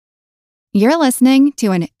You're listening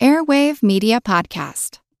to an Airwave Media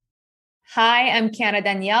Podcast. Hi, I'm Kiana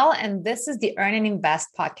Danial, and this is the Earn and Invest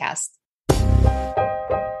podcast.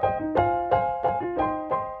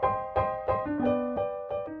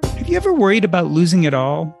 Have you ever worried about losing it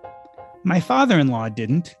all? My father-in-law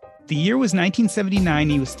didn't. The year was 1979.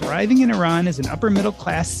 He was thriving in Iran as an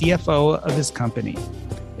upper-middle-class CFO of his company.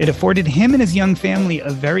 It afforded him and his young family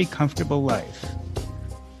a very comfortable life.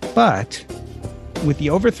 But with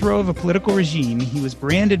the overthrow of a political regime, he was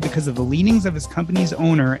branded because of the leanings of his company's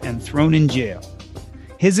owner and thrown in jail.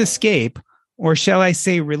 His escape, or shall I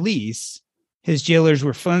say release, his jailers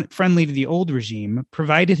were friendly to the old regime,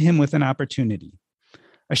 provided him with an opportunity.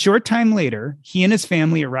 A short time later, he and his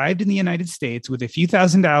family arrived in the United States with a few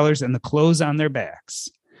 $1,000s and the clothes on their backs.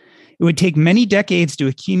 It would take many decades to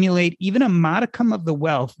accumulate even a modicum of the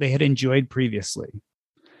wealth they had enjoyed previously.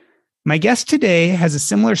 My guest today has a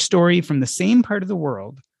similar story from the same part of the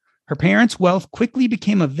world. Her parents' wealth quickly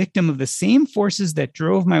became a victim of the same forces that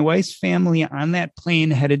drove my wife's family on that plane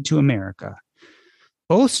headed to America.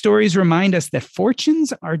 Both stories remind us that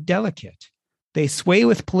fortunes are delicate. They sway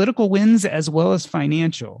with political winds as well as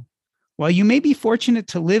financial. While you may be fortunate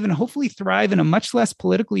to live and hopefully thrive in a much less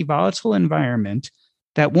politically volatile environment,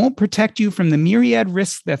 that won't protect you from the myriad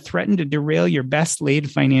risks that threaten to derail your best laid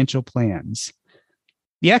financial plans.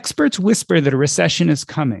 The experts whisper that a recession is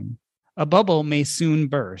coming. A bubble may soon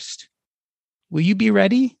burst. Will you be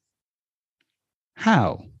ready?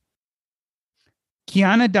 How?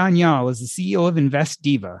 Kiana Danial is the CEO of Invest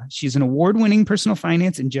Diva. She's an award-winning personal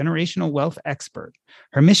finance and generational wealth expert.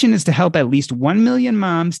 Her mission is to help at least 1 million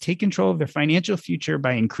moms take control of their financial future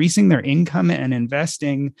by increasing their income and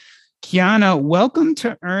investing. Kiana, welcome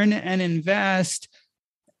to Earn and Invest.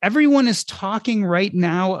 Everyone is talking right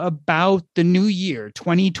now about the new year,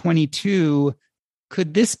 2022.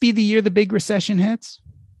 Could this be the year the big recession hits?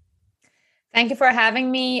 Thank you for having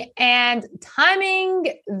me. And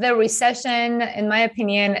timing the recession, in my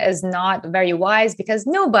opinion, is not very wise because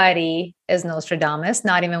nobody is Nostradamus,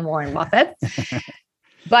 not even Warren Buffett.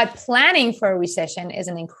 But planning for a recession is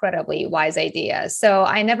an incredibly wise idea. So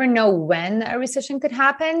I never know when a recession could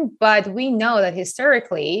happen, but we know that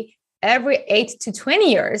historically, every 8 to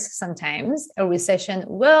 20 years, sometimes a recession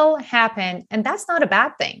will happen. And that's not a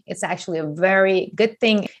bad thing. It's actually a very good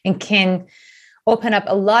thing and can open up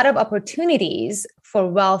a lot of opportunities for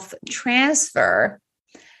wealth transfer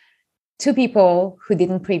to people who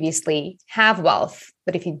didn't previously have wealth.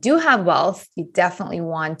 But if you do have wealth, you definitely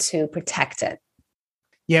want to protect it.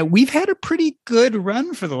 Yeah, we've had a pretty good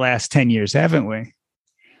run for the last 10 years, haven't we?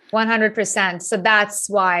 100%. So that's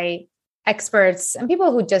why experts and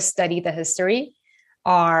people who just study the history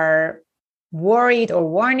are worried or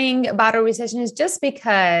warning about a recession is just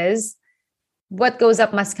because what goes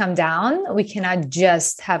up must come down. We cannot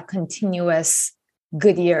just have continuous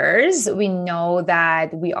good years. We know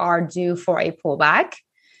that we are due for a pullback.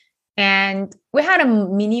 And we had a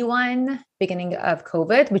mini one beginning of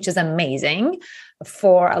COVID, which is amazing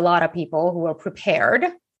for a lot of people who were prepared,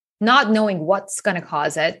 not knowing what's going to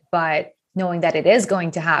cause it, but knowing that it is going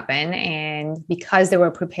to happen. And because they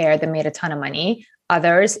were prepared, they made a ton of money.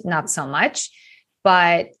 Others, not so much.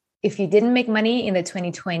 But if you didn't make money in the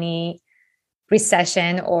 2020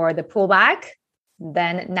 recession or the pullback,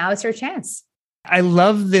 then now it's your chance. I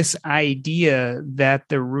love this idea that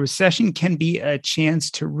the recession can be a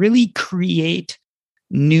chance to really create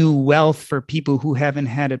new wealth for people who haven't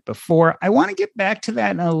had it before. I want to get back to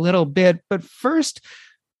that in a little bit, but first,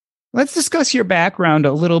 let's discuss your background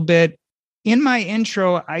a little bit. In my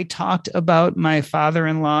intro, I talked about my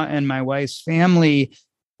father-in-law and my wife's family.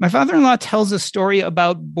 My father-in-law tells a story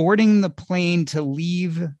about boarding the plane to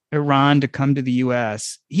leave Iran to come to the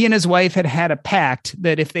U.S. He and his wife had had a pact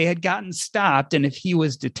that if they had gotten stopped and if he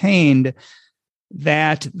was detained,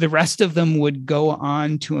 that the rest of them would go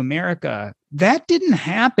on to America. That didn't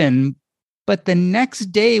happen. But the next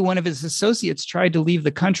day, one of his associates tried to leave the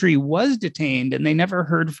country, was detained, and they never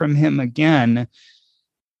heard from him again.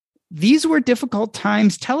 These were difficult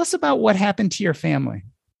times. Tell us about what happened to your family.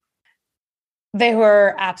 They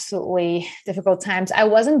were absolutely difficult times. I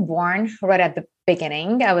wasn't born right at the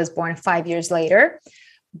beginning. I was born 5 years later.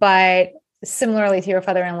 But similarly to your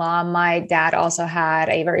father-in-law, my dad also had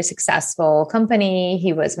a very successful company.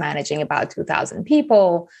 He was managing about 2,000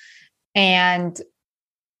 people. And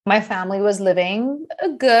my family was living a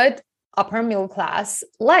good upper middle class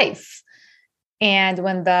life. And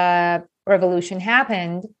when the revolution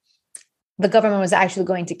happened, the government was actually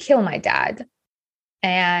going to kill my dad.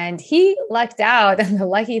 And he lucked out. And the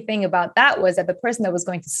lucky thing about that was that the person that was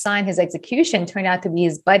going to sign his execution turned out to be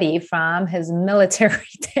his buddy from his military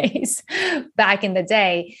days back in the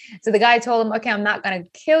day. So the guy told him, okay, I'm not going to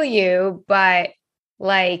kill you, but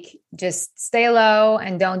like, just stay low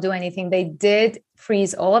and don't do anything. They did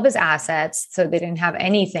freeze all of his assets, so they didn't have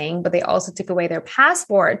anything, but they also took away their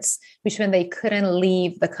passports, which meant they couldn't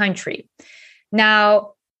leave the country.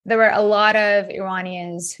 Now, there were a lot of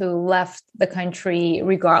Iranians who left the country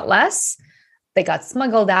regardless. They got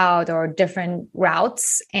smuggled out or different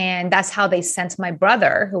routes. And that's how they sent my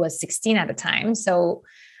brother, who was 16 at the time.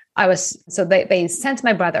 They sent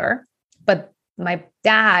my brother, but my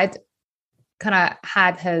dad kind of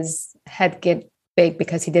had his head get big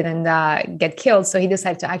because he didn't get killed. So he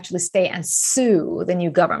decided to actually stay and sue the new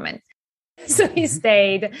government. So he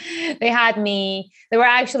stayed. They were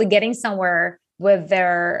actually getting somewhere with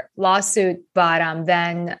their lawsuit. But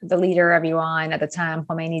then the leader of Iran at the time,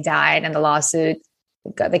 Khomeini, died, and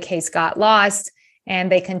the case got lost,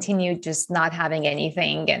 and they continued just not having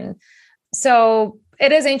anything. And so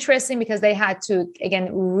it is interesting because they had to, again,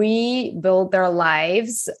 rebuild their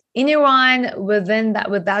lives in Iran with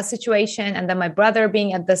that situation. And then my brother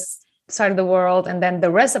being at this side of the world, and then the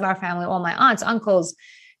rest of our family, all my aunts, uncles,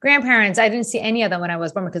 grandparents, I didn't see any of them when I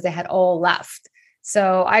was born because they had all left.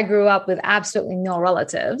 So I grew up with absolutely no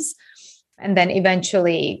relatives. And then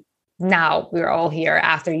eventually now we're all here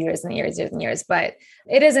after years and years and years. But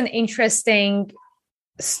it is an interesting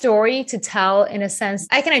story to tell. In a sense,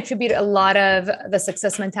 I can attribute a lot of the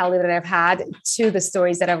success mentality that I've had to the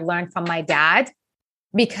stories that I've learned from my dad,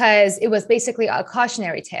 because it was basically a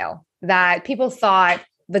cautionary tale that people thought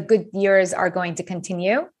the good years are going to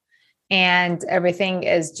continue and everything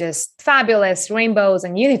is just fabulous, rainbows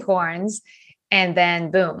and unicorns. And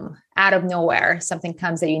then boom, out of nowhere, something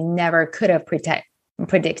comes that you never could have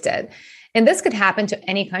predicted. And this could happen to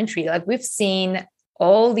any country. Like, we've seen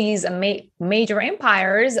all these major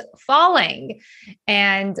empires falling.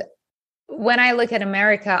 And when I look at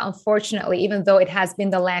America, unfortunately, even though it has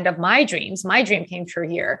been the land of my dreams, my dream came true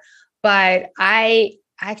here, but I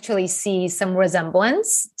actually see some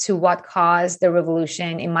resemblance to what caused the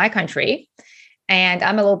revolution in my country. And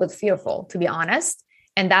I'm a little bit fearful, to be honest.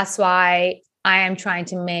 And that's why I am trying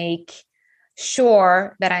to make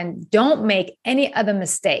sure that I don't make any other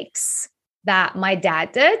mistakes that my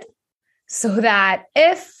dad did, so that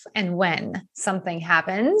if and when something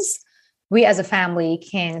happens, we as a family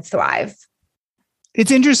can thrive.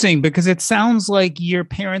 It's interesting because it sounds like your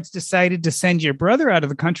parents decided to send your brother out of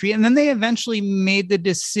the country, and then they eventually made the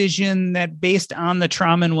decision that, based on the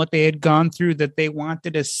trauma and what they had gone through, that they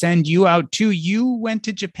wanted to send you out too. You went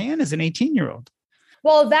to Japan as an 18-year-old.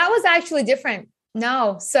 Well, that was actually different.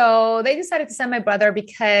 No. So they decided to send my brother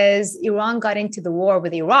because Iran got into the war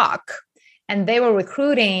with Iraq. And they were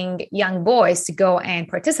recruiting young boys to go and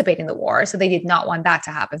participate in the war. So they did not want that to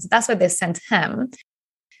happen. So that's why they sent him.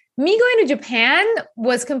 Me going to Japan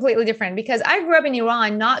was completely different because I grew up in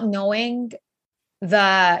Iran not knowing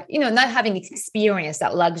not having experienced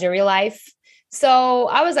that luxury life. So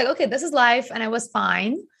I was like, okay, this is life. And I was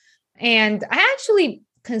fine. And I actually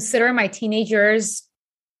consider my teenagers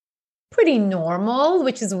pretty normal,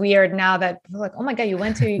 which is weird now that people are like, oh my God,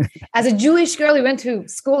 as a Jewish girl, you went to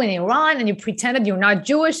school in Iran and you pretended you're not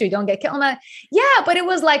Jewish so you don't get killed. Yeah, but it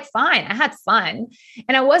was like, fine. I had fun.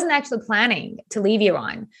 And I wasn't actually planning to leave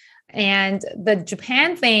Iran. And the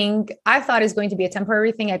Japan thing, I thought is going to be a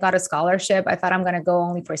temporary thing. I got a scholarship. I thought I'm going to go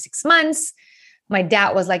only for 6 months. My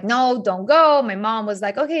dad was like, no, don't go. My mom was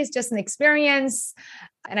like, okay, it's just an experience.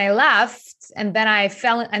 And I left. And then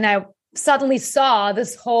I suddenly saw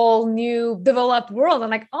this whole new developed world. I'm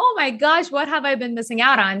like, oh my gosh, what have I been missing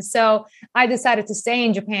out on? So I decided to stay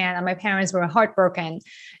in Japan, and my parents were heartbroken.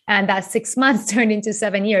 And that 6 months turned into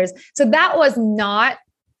 7 years. So that was not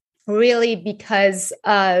really because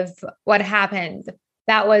of what happened.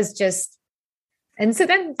 That was just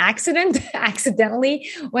accidentally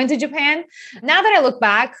went to Japan. Now that I look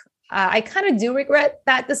back, I kind of do regret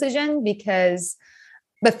that decision because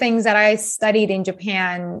the things that I studied in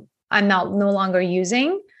Japan, I'm no longer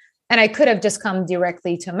using. And I could have just come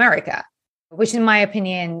directly to America, which in my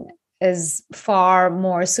opinion is far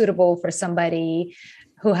more suitable for somebody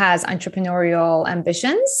who has entrepreneurial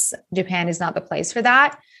ambitions. Japan is not the place for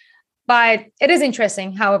that. But it is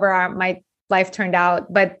interesting, however, my life turned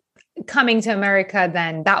out. But coming to America,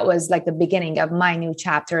 then that was like the beginning of my new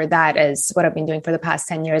chapter. That is what I've been doing for the past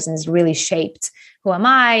 10 years and has really shaped who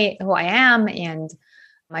I am, and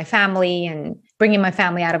my family, and bringing my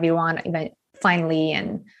family out of Iran finally,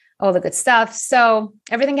 and all the good stuff. So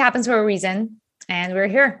everything happens for a reason. And we're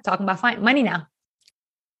here talking about money now.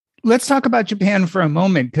 Let's talk about Japan for a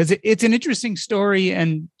moment, because it's an interesting story.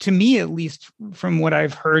 And to me, at least from what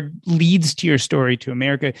I've heard, leads to your story to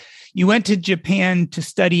America. You went to Japan to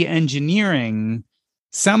study engineering,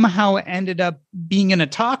 somehow ended up being in a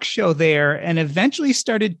talk show there, and eventually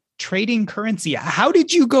started trading currency. How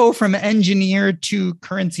did you go from engineer to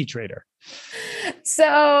currency trader?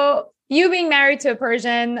 So you being married to a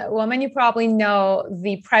Persian woman, you probably know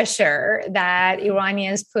the pressure that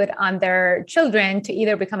Iranians put on their children to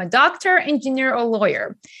either become a doctor, engineer, or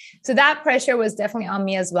lawyer. So that pressure was definitely on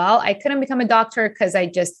me as well. I couldn't become a doctor because I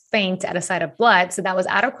just faint at a sight of blood. So that was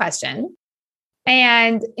out of question.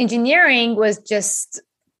 And engineering was just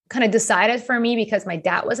kind of decided for me because my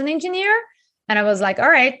dad was an engineer. And I was like, all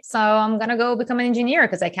right, so I'm going to go become an engineer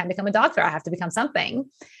because I can't become a doctor. I have to become something.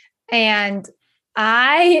 And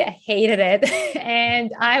I hated it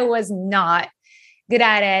and I was not good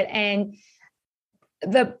at it. And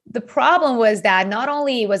the problem was that not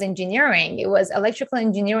only was engineering, it was electrical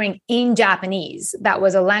engineering in Japanese. That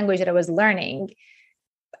was a language that I was learning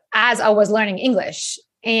as I was learning English.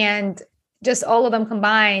 And just all of them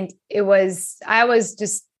combined, I was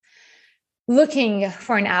just looking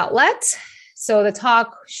for an outlet. So the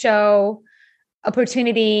talk show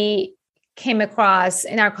opportunity came across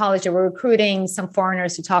in our college. They were recruiting some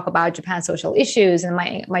foreigners to talk about Japan's social issues. And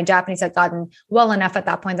my Japanese had gotten well enough at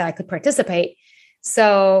that point that I could participate.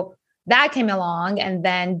 So that came along. And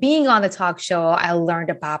then being on the talk show, I learned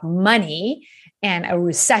about money and a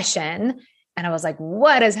recession. And I was like,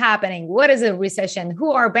 what is happening? What is a recession?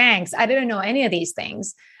 Who are banks? I didn't know any of these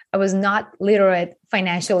things. I was not literate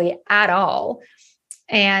financially at all.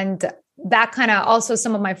 And that kind of also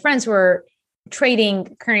some of my friends who were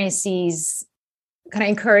trading currencies kind of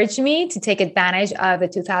encouraged me to take advantage of the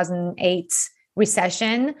 2008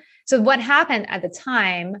 recession. So what happened at the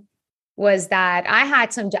time was that I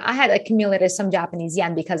had accumulated some Japanese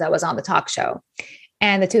yen because I was on the talk show.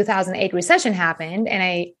 And the 2008 recession happened, and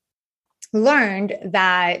I learned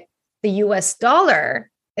that the US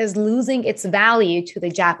dollar is losing its value to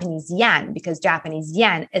the Japanese yen because Japanese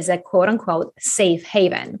yen is a quote unquote safe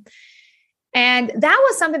haven. And that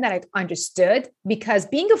was something that I understood because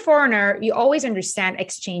being a foreigner, you always understand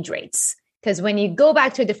exchange rates. Because when you go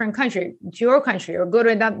back to a different country, to your country, or go to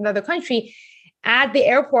another country, at the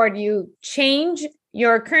airport, you change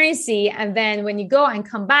your currency. And then when you go and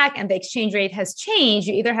come back and the exchange rate has changed,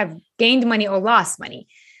 you either have gained money or lost money.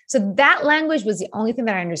 So that language was the only thing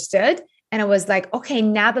that I understood. And I was like, okay,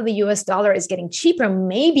 now that the US dollar is getting cheaper,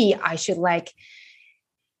 maybe I should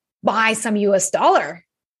buy some US dollar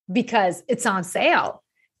because it's on sale.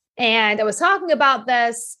 And I was talking about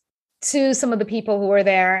this to some of the people who were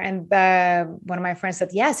there. And one of my friends said,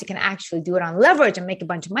 yes, you can actually do it on leverage and make a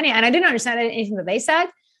bunch of money. And I didn't understand anything that they said,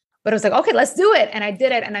 but I was like, okay, let's do it. And I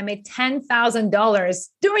did it. And I made $10,000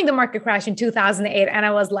 during the market crash in 2008. And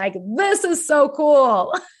I was like, this is so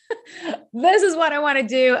cool. This is what I want to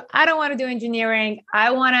do. I don't want to do engineering.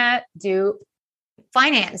 I want to do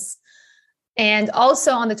finance. And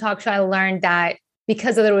also on the talk show, I learned that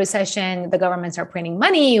because of the recession, the governments are printing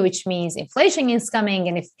money, which means inflation is coming.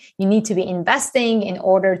 And if you need to be investing in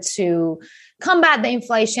order to combat the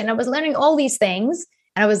inflation, I was learning all these things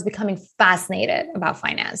and I was becoming fascinated about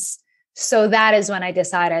finance. So that is when I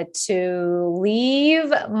decided to leave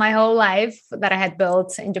my whole life that I had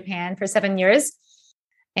built in Japan for 7 years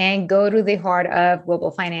and go to the heart of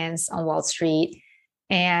global finance on Wall Street.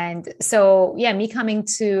 And so, me coming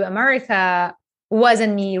to America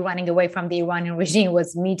wasn't me running away from the Iranian regime, it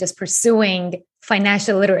was me just pursuing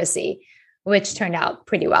financial literacy, which turned out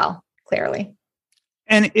pretty well, clearly.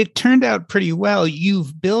 And it turned out pretty well.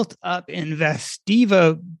 You've built up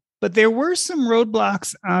Investiva, but there were some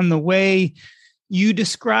roadblocks on the way. You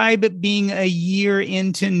describe being a year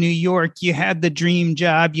into New York. You had the dream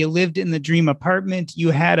job. You lived in the dream apartment. You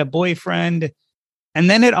had a boyfriend. And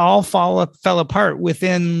then it all fell apart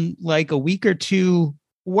within like a week or two.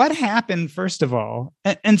 What happened, first of all?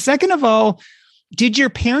 And second of all, did your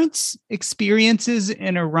parents' experiences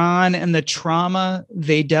in Iran and the trauma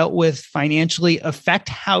they dealt with financially affect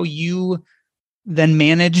how you then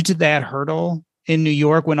managed that hurdle in New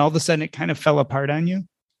York when all of a sudden it kind of fell apart on you?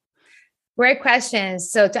 Great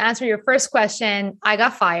questions. So to answer your first question, I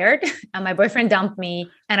got fired and my boyfriend dumped me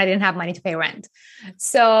and I didn't have money to pay rent.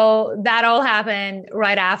 So that all happened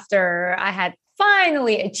right after I had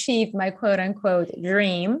finally achieved my quote unquote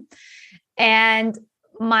dream. And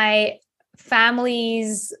my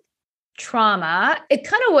family's trauma, it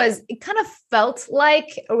kind of felt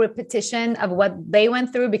like a repetition of what they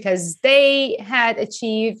went through because they had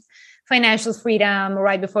achieved financial freedom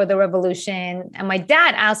right before the revolution. And my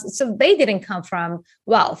dad asked, so they didn't come from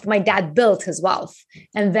wealth. My dad built his wealth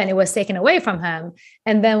and then it was taken away from him.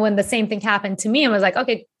 And then when the same thing happened to me, I was like,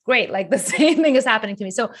 okay, great. Like the same thing is happening to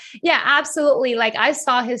me. So yeah, absolutely. Like I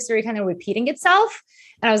saw history kind of repeating itself.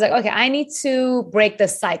 And I was like, okay, I need to break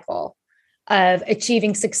this cycle of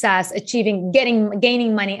achieving success,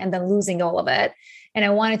 gaining money, and then losing all of it. And I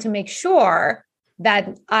wanted to make sure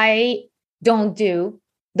that I don't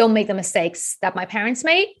make the mistakes that my parents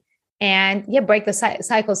made, and break the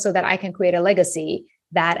cycle so that I can create a legacy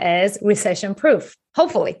that is recession proof,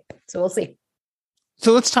 hopefully. So we'll see.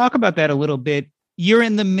 So let's talk about that a little bit. You're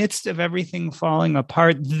in the midst of everything falling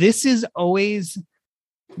apart. This is always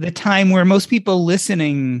the time where most people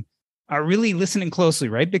listening are really listening closely,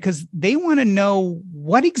 right? Because they want to know,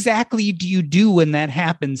 what exactly do you do when that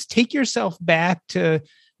happens? Take yourself back to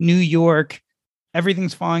New York.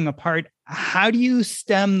 Everything's falling apart. How do you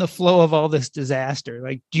stem the flow of all this disaster?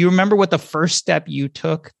 Like, do you remember what the first step you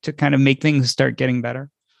took to kind of make things start getting better?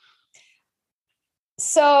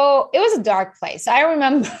 So it was a dark place. I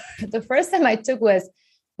remember the first time I took was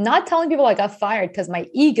not telling people I got fired because my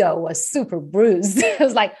ego was super bruised. It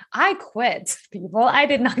was like, I quit, people. I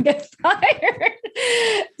did not get fired.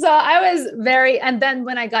 So I was and then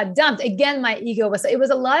when I got dumped, again, my ego it was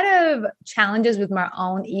a lot of challenges with my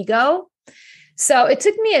own ego. So it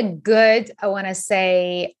took me a good, I want to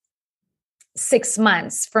say 6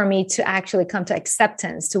 months for me to actually come to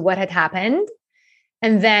acceptance to what had happened,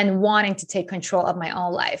 and then wanting to take control of my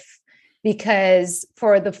own life. Because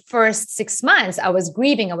for the first 6 months, I was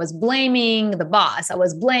grieving. I was blaming the boss. I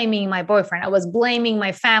was blaming my boyfriend. I was blaming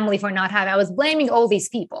my family for not having, I was blaming all these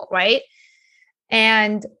people, right?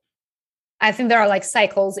 And I think there are like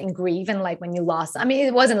cycles in grief. And like when you lost, I mean,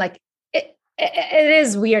 it wasn't like, it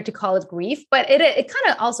is weird to call it grief, but it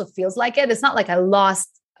kind of also feels like it. It's not like I lost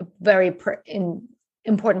a very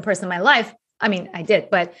important person in my life. I mean, I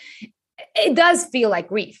did, but it does feel like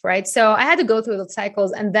grief, right? So I had to go through the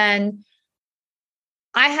cycles, and then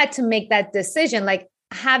I had to make that decision, like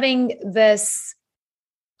having this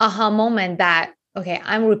aha moment that, okay,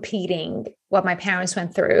 I'm repeating what my parents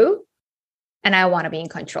went through and I want to be in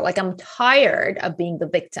control. Like I'm tired of being the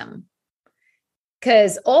victim.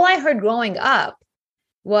 Because all I heard growing up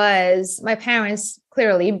was my parents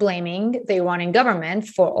clearly blaming the Iranian government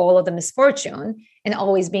for all of the misfortune and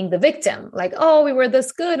always being the victim. Like, oh, we were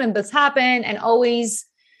this good and this happened, and always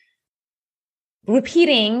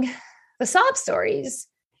repeating the sob stories.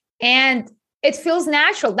 And it feels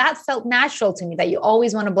natural. That felt natural to me, that you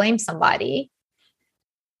always want to blame somebody.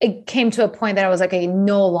 It came to a point that I was like, okay,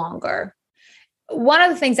 no longer. One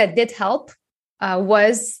of the things that did help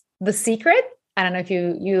was The Secret. I don't know if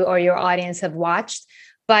you or your audience have watched,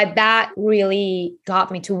 but that really got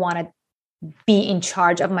me to want to be in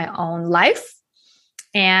charge of my own life.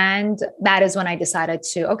 And that is when I decided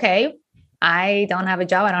to, okay, I don't have a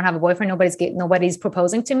job. I don't have a boyfriend. Nobody's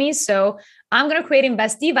proposing to me. So I'm going to create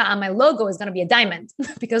Invest Diva, and my logo is going to be a diamond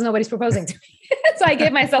because nobody's proposing to me. So I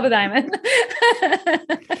gave myself a diamond.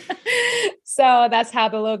 So that's how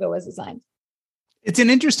the logo was designed. It's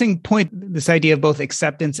an interesting point, this idea of both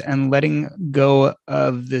acceptance and letting go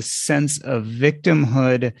of this sense of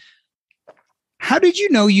victimhood. How did you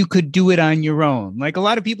know you could do it on your own? Like a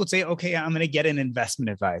lot of people say, okay, I'm going to get an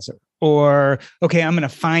investment advisor, or, okay, I'm going to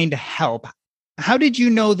find help. How did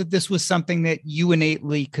you know that this was something that you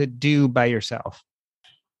innately could do by yourself?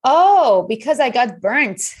 Oh, because I got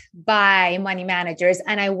burnt by money managers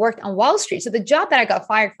and I worked on Wall Street. So the job that I got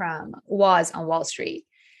fired from was on Wall Street.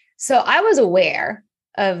 So I was aware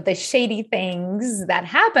of the shady things that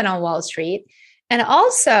happen on Wall Street. And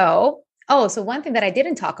also, so one thing that I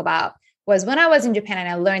didn't talk about was when I was in Japan and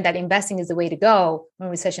I learned that investing is the way to go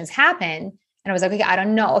when recessions happen. And I was like, okay, I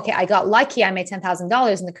don't know. Okay, I got lucky. I made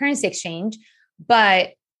 $10,000 in the currency exchange,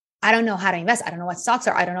 but I don't know how to invest. I don't know what stocks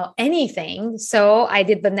are. I don't know anything. So I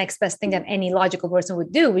did the next best thing that any logical person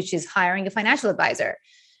would do, which is hiring a financial advisor.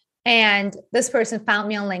 And this person found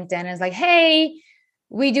me on LinkedIn and is like, hey,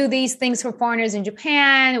 we do these things for foreigners in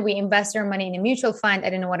Japan. We invest our money in a mutual fund. I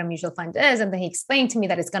didn't know what a mutual fund is. And then he explained to me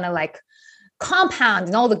that it's going to like compound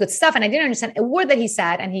and all the good stuff. And I didn't understand a word that he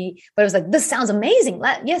said. But it was like, this sounds amazing.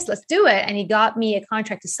 Yes, let's do it. And he got me a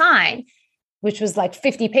contract to sign, which was like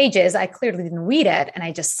 50 pages. I clearly didn't read it. And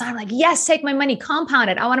I just signed like, yes, take my money, compound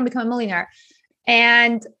it. I want to become a millionaire.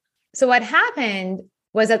 And so what happened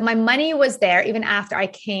was that my money was there even after I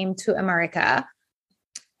came to America.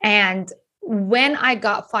 And when I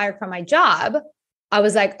got fired from my job, I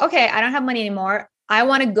was like, okay, I don't have money anymore. I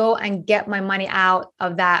want to go and get my money out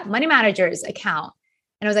of that money manager's account.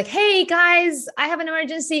 And I was like, hey guys, I have an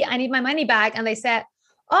emergency. I need my money back. And they said,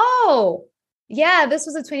 oh, yeah, this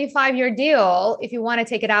was a 25-year deal. If you want to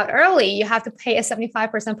take it out early, you have to pay a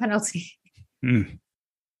 75% penalty,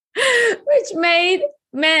 which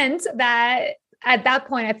meant that at that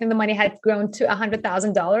point, I think the money had grown to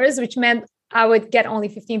 $100,000, which meant I would get only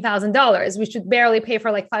 $15,000, which would barely pay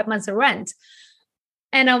for like 5 months of rent.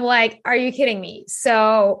 And I'm like, are you kidding me?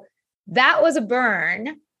 So that was a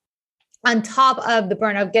burn on top of the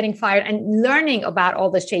burn of getting fired and learning about all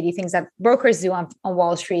the shady things that brokers do on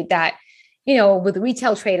Wall Street that, with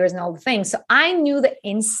retail traders and all the things. So I knew the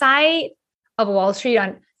insight of Wall Street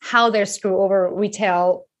on how they screw over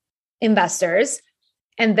retail investors.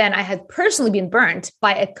 And then I had personally been burnt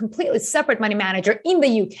by a completely separate money manager in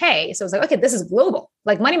the UK. So I was like, okay, this is global.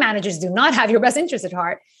 Like money managers do not have your best interest at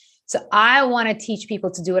heart. So I want to teach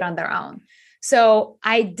people to do it on their own. So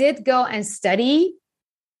I did go and study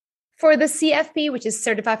for the CFP, which is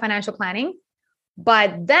Certified Financial Planning.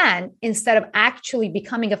 But then instead of actually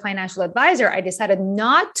becoming a financial advisor, I decided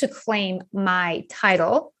not to claim my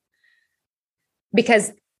title,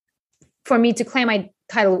 because for me to claim my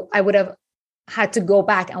title, I would have had to go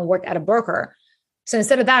back and work at a broker. So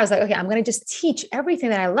instead of that, I was like, okay, I'm going to just teach everything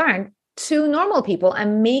that I learned to normal people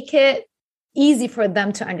and make it easy for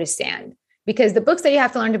them to understand. Because the books that you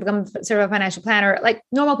have to learn to become a certified financial planner, like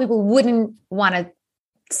normal people wouldn't want to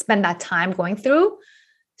spend that time going through.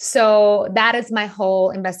 So that is my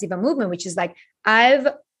whole Investiva movement, which is like, I've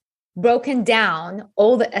broken down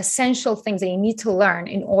all the essential things that you need to learn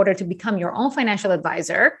in order to become your own financial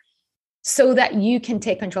advisor, so that you can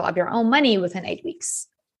take control of your own money within 8 weeks.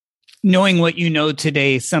 Knowing what you know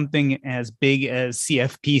today, something as big as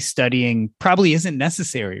CFP studying probably isn't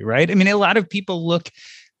necessary, right? I mean, a lot of people look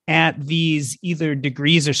at these either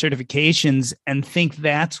degrees or certifications and think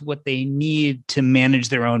that's what they need to manage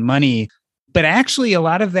their own money. But actually, a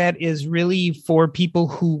lot of that is really for people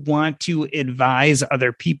who want to advise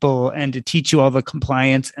other people and to teach you all the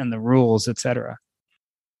compliance and the rules, et cetera.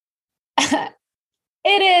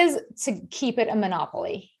 It is to keep it a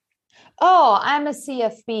monopoly. Oh, I'm a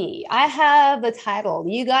CFP. I have the title.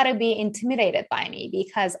 You got to be intimidated by me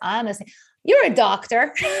because you're a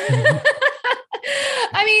doctor.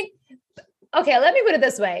 I mean, okay, let me put it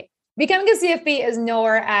this way. Becoming a CFP is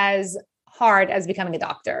nowhere as hard as becoming a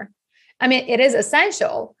doctor. I mean, it is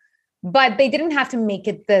essential, but they didn't have to make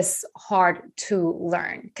it this hard to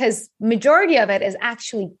learn because majority of it is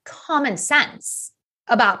actually common sense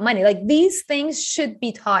about money. Like these things should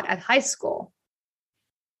be taught at high school.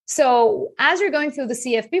 So as you're going through the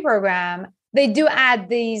CFP program, they do add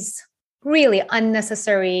these really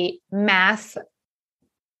unnecessary math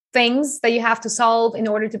things that you have to solve in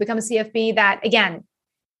order to become a CFP that, again,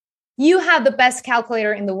 you have the best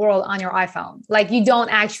calculator in the world on your iPhone. Like you don't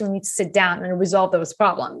actually need to sit down and resolve those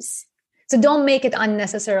problems. So don't make it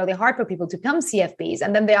unnecessarily hard for people to become CFPs.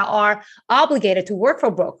 And then they are obligated to work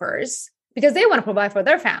for brokers because they want to provide for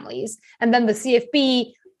their families. And then the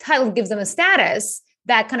CFP title gives them a status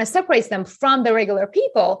that kind of separates them from the regular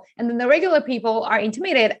people. And then the regular people are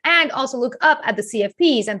intimidated and also look up at the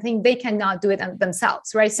CFPs and think they cannot do it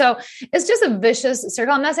themselves, right? So it's just a vicious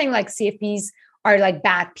circle. I'm not saying like CFPs are like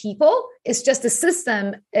bad people. It's just the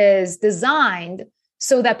system is designed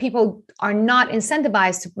so that people are not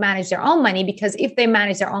incentivized to manage their own money, because if they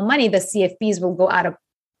manage their own money, the CFPs will go out of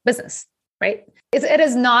business, right? It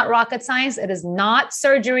is not rocket science. It is not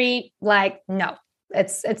surgery. Like, no,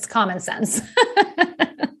 it's common sense.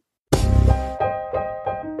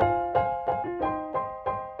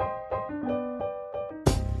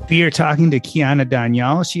 We are talking to Kiana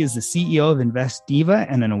Danial. She is the CEO of Investiva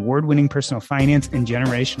and an award-winning personal finance and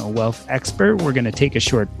generational wealth expert. We're going to take a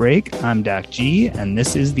short break. I'm Doc G, and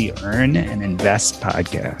this is the Earn and Invest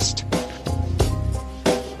podcast.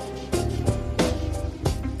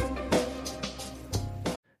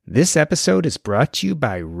 This episode is brought to you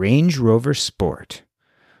by Range Rover Sport.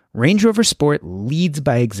 Range Rover Sport leads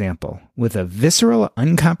by example. With a visceral,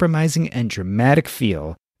 uncompromising, and dramatic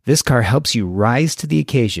feel, this car helps you rise to the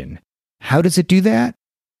occasion. How does it do that?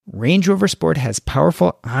 Range Rover Sport has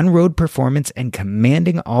powerful on-road performance and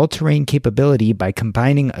commanding all-terrain capability by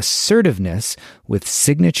combining assertiveness with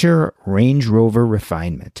signature Range Rover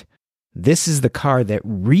refinement. This is the car that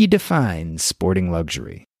redefines sporting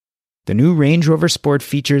luxury. The new Range Rover Sport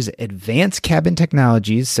features advanced cabin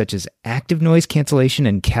technologies such as active noise cancellation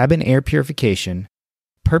and cabin air purification,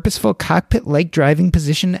 purposeful cockpit-like driving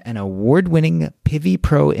position, and award-winning Pivi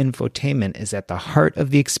Pro infotainment is at the heart of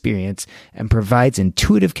the experience and provides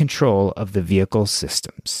intuitive control of the vehicle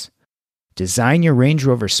systems. Design your Range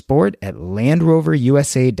Rover Sport at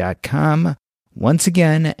LandRoverUSA.com. Once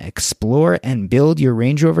again, explore and build your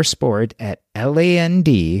Range Rover Sport at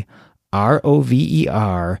LandRoverUSA.com.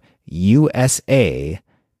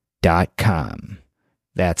 ROVERUSA.com.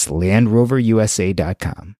 That's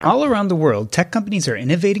LandRoverUSA.com. All around the world, tech companies are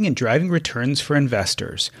innovating and driving returns for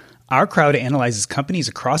investors. Our crowd analyzes companies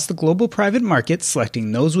across the global private market,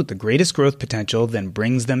 selecting those with the greatest growth potential, then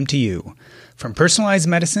brings them to you. From personalized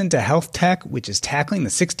medicine to health tech, which is tackling the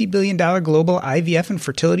 $60 billion global IVF and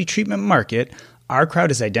fertility treatment market, our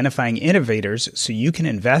crowd is identifying innovators so you can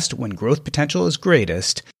invest when growth potential is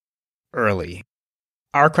greatest early.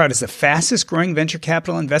 Our crowd is the fastest growing venture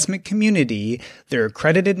capital investment community. Their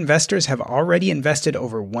accredited investors have already invested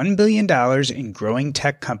over $1 billion in growing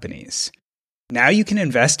tech companies. Now you can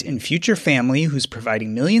invest in Future Family, who's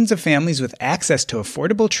providing millions of families with access to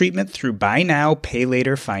affordable treatment through buy now, pay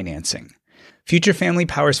later financing. Future Family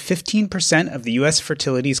powers 15% of the U.S.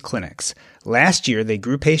 fertility clinics. Last year, they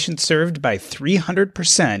grew patients served by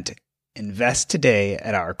 300%. Invest today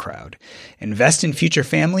at our crowd. Invest in Future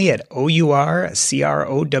Family at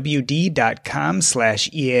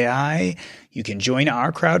OURCROWD.com/EAI. You can join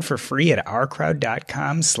our crowd for free at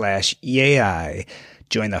ourcrowd.com/EAI.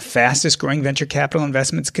 Join the fastest growing venture capital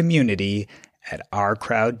investments community at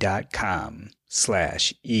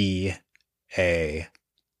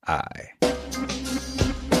ourcrowd.com/EAI.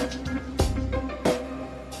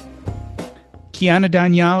 Kiana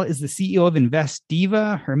Danial is the CEO of Invest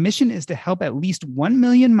Diva. Her mission is to help at least 1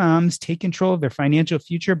 million moms take control of their financial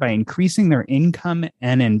future by increasing their income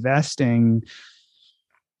and investing.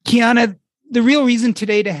 Kiana, the real reason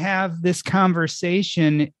today to have this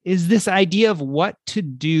conversation is this idea of what to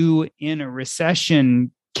do in a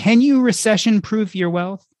recession. Can you recession-proof your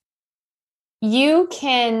wealth? You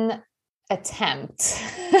can attempt. So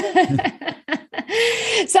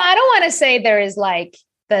I don't want to say there is like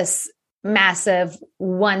this massive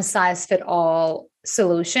one-size-fit-all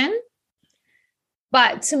solution.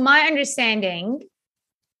 But to my understanding,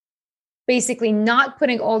 basically not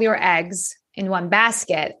putting all your eggs in one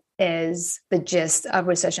basket is the gist of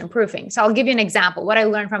recession proofing. So I'll give you an example, what I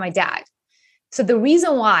learned from my dad. So the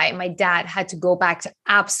reason why my dad had to go back to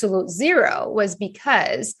absolute zero was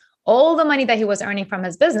because all the money that he was earning from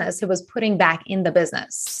his business, he was putting back in the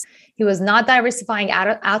business. He was not diversifying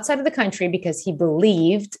outside of the country because he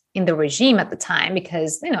believed in the regime at the time,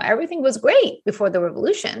 because everything was great before the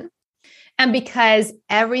revolution. And because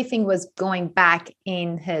everything was going back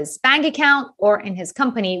in his bank account or in his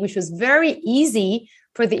company, which was very easy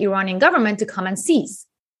for the Iranian government to come and seize,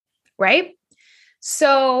 right?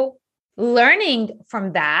 So learning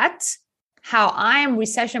from that, how I am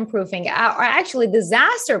recession-proofing, or actually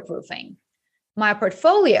disaster-proofing my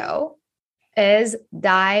portfolio, is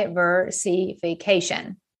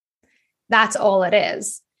diversification. That's all it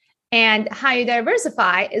is. And how you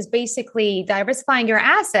diversify is basically diversifying your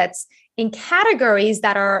assets in categories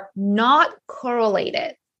that are not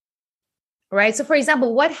correlated, right? So for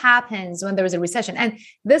example, what happens when there is a recession? And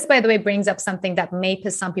this, by the way, brings up something that may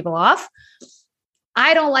piss some people off.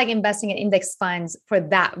 I don't like investing in index funds for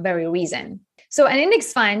that very reason. So an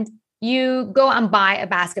index fund, you go and buy a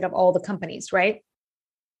basket of all the companies, right?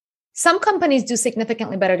 Some companies do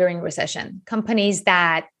significantly better during a recession. Companies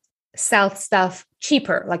that sell stuff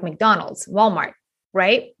cheaper, like McDonald's, Walmart,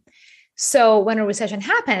 right? So when a recession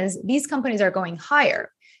happens, these companies are going higher,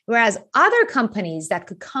 whereas other companies that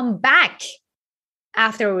could come back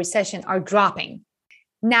after a recession are dropping.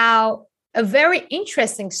 Now, a very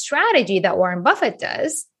interesting strategy that Warren Buffett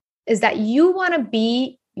does is that you want to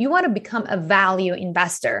become a value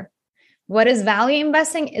investor. What is value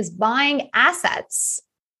investing? Is buying assets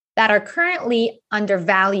that are currently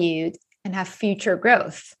undervalued and have future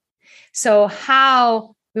growth. So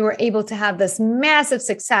how we were able to have this massive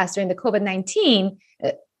success during the COVID-19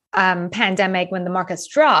 pandemic when the markets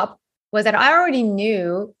dropped was that I already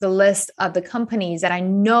knew the list of the companies that I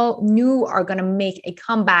knew are going to make a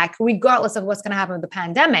comeback regardless of what's going to happen with the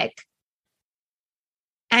pandemic.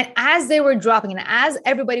 And as they were dropping and as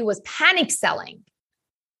everybody was panic selling,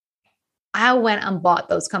 I went and bought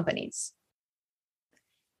those companies.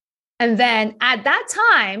 And then at that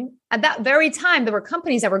very time, there were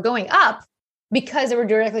companies that were going up because they were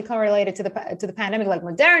directly correlated to the pandemic, like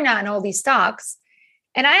Moderna and all these stocks.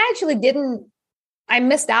 And I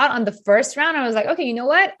missed out on the first round. I was like, okay, you know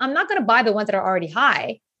what? I'm not going to buy the ones that are already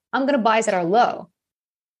high. I'm going to buy that are low.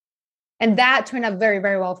 And that turned out very,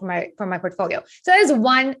 very well for my portfolio. So that is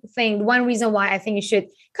one thing, one reason why I think you should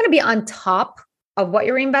kind of be on top of what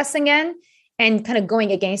you're investing in and kind of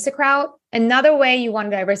going against the crowd. Another way you want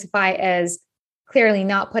to diversify is clearly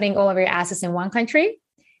not putting all of your assets in one country,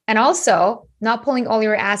 and also not pulling all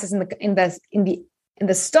your assets in the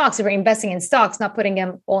stocks. If you're investing in stocks, not putting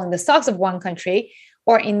them all in the stocks of one country,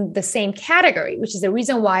 or in the same category, which is the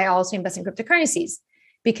reason why I also invest in cryptocurrencies.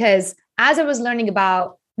 Because as I was learning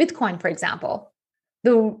about Bitcoin, for example,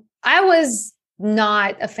 I was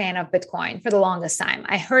not a fan of Bitcoin for the longest time.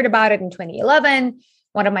 I heard about it in 2011.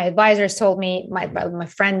 One of my advisors told me, my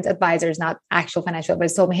friend advisors, not actual financial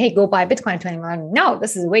advisors, told me, hey, go buy Bitcoin in 2011. No,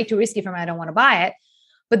 this is way too risky for me. I don't want to buy it.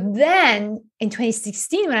 But then in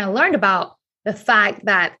 2016, when I learned about the fact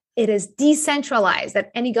that it is decentralized,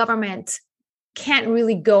 that any government can't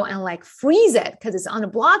really go and like freeze it because it's on a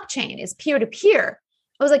blockchain, it's peer-to-peer.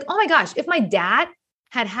 I was like, oh my gosh, if my dad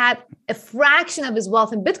had a fraction of his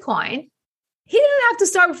wealth in Bitcoin, he didn't have to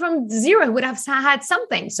start from zero. He would have had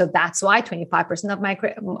something. So that's why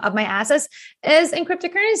 25% of my assets is in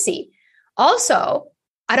cryptocurrency. Also,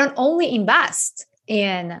 I don't only invest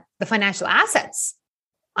in the financial assets.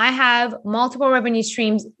 I have multiple revenue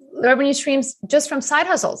streams just from side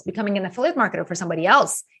hustles, becoming an affiliate marketer for somebody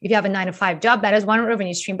else. If you have a 9-to-5 job, that is one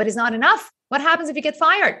revenue stream, but it's not enough. What happens if you get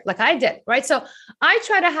fired like I did, right? So I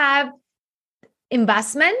try to have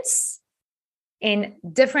investments in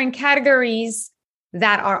different categories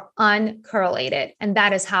that are uncorrelated. And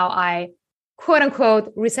that is how I, quote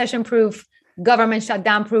unquote, recession-proof, government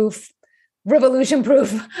shutdown-proof,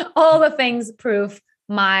 revolution-proof, all the things proof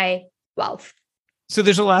my wealth. So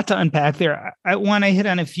there's a lot to unpack there. I want to hit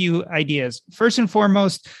on a few ideas. First and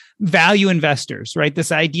foremost, value investors, right?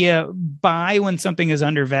 This idea, buy when something is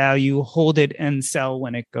undervalued, hold it and sell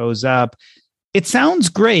when it goes up. It sounds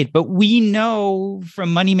great, but we know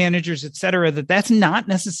from money managers, et cetera, that that's not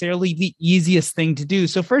necessarily the easiest thing to do.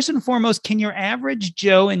 So first and foremost, can your average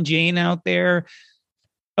Joe and Jane out there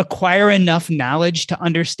acquire enough knowledge to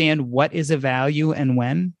understand what is a value and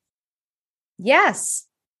when? Yes,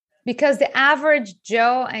 because the average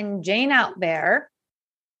Joe and Jane out there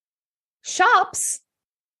shops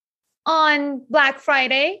on Black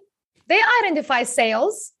Friday. They identify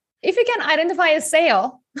sales. If you can identify a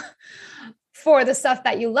sale for the stuff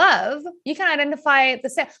that you love, you can identify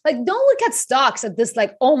the sale. Like, don't look at stocks at this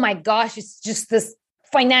like, oh my gosh, it's just this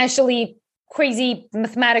financially crazy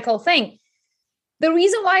mathematical thing. The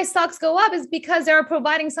reason why stocks go up is because they're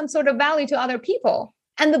providing some sort of value to other people.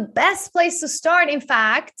 And the best place to start, in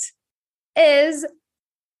fact, is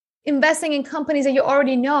investing in companies that you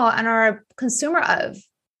already know and are a consumer of.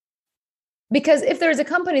 Because if there's a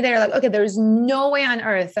company there, like, okay, there's no way on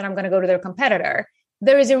earth that I'm going to go to their competitor,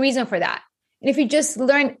 there is a reason for that. And if you just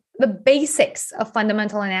learn the basics of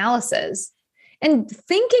fundamental analysis and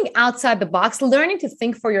thinking outside the box, learning to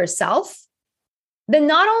think for yourself, then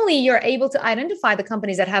not only you're able to identify the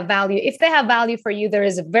companies that have value. If they have value for you, there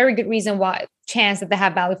is a very good chance that they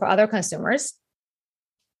have value for other consumers.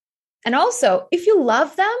 And also, if you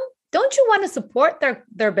love them, don't you want to support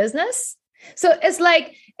their business? So it's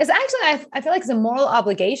actually, I feel like it's a moral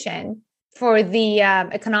obligation for the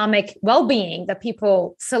economic well-being that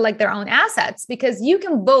people select their own assets, because you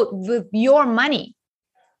can vote with your money,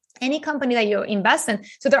 any company that you invest in.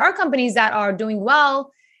 So there are companies that are doing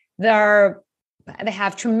well. They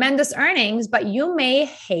have tremendous earnings, but you may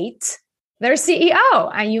hate their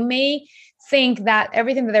CEO and you may think that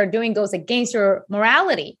everything that they're doing goes against your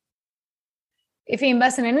morality. If you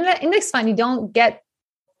invest in an index fund, you don't get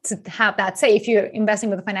to have that say. If you're investing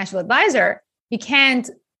with a financial advisor, you can't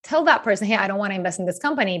tell that person, hey, I don't want to invest in this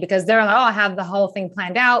company, because they're like, oh, I have the whole thing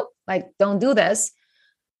planned out. Like, don't do this.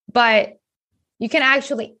 But you can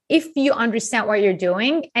actually, if you understand what you're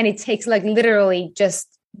doing, and it takes like literally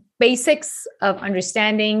just basics of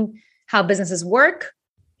understanding how businesses work.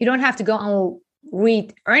 You don't have to go and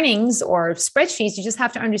read earnings or spreadsheets. You just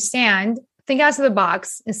have to understand, think outside the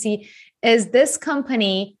box and see, is this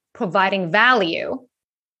company providing value?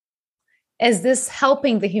 Is this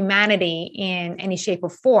helping the humanity in any shape or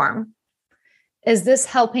form? Is this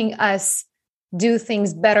helping us do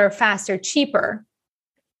things better, faster, cheaper?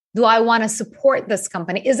 Do I want to support this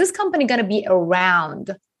company? Is this company going to be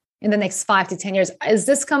around in the next 5 to 10 years? Is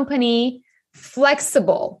this company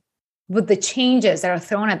flexible with the changes that are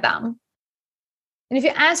thrown at them? And if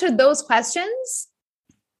you answer those questions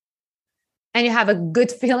and you have a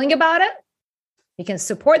good feeling about it, you can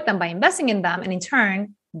support them by investing in them and in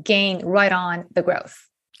turn gain right on the growth.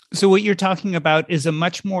 So what you're talking about is a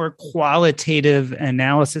much more qualitative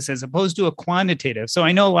analysis as opposed to a quantitative. So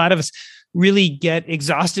I know a lot of us really get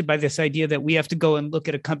exhausted by this idea that we have to go and look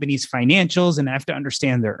at a company's financials and have to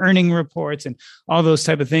understand their earning reports and all those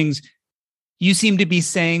type of things. You seem to be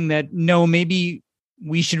saying that, no, maybe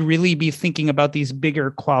we should really be thinking about these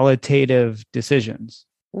bigger qualitative decisions.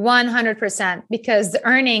 100%, because the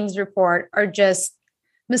earnings report are just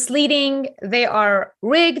misleading. They are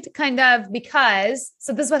rigged kind of because,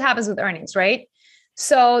 so this is what happens with earnings, right?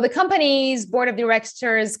 So the company's board of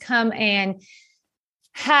directors come and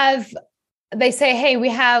they say, hey, we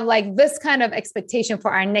have like this kind of expectation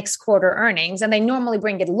for our next quarter earnings. And they normally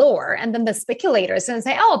bring it lower. And then the speculators and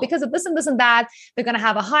say, oh, because of this and this and that, they're going to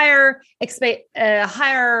have a higher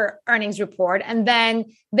earnings report. And then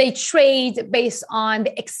they trade based on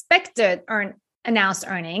the expected announced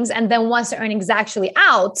earnings. And then once the earnings is actually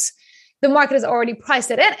out, the market has already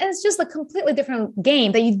priced it in. And it's just a completely different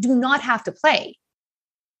game that you do not have to play.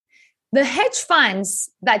 The hedge funds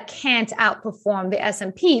that can't outperform the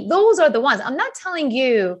S&P, those are the ones. I'm not telling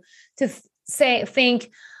you to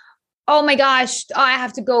think, oh my gosh, I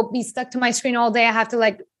have to go be stuck to my screen all day. I have to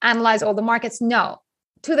like analyze all the markets. No,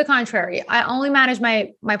 to the contrary. I only manage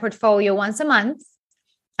my portfolio once a month.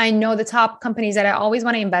 I know the top companies that I always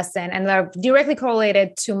want to invest in, and they're directly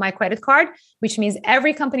correlated to my credit card, which means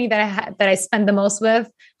every company that I spend the most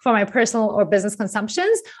with for my personal or business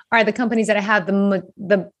consumptions are the companies that I have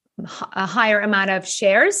a higher amount of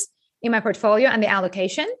shares in my portfolio and the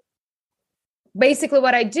allocation. Basically,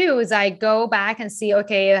 what I do is I go back and see,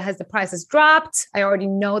 okay, has the prices dropped? I already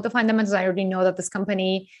know the fundamentals. I already know that this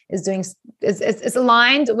company is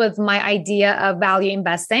aligned with my idea of value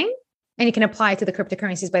investing. And you can apply it to the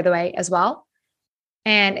cryptocurrencies, by the way, as well.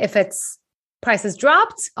 And if it's prices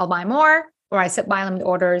dropped, I'll buy more, or I set buy limit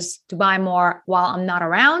orders to buy more while I'm not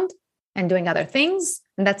around and doing other things.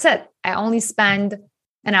 And that's it. I only spend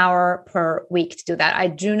an hour per week to do that. I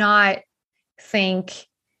do not think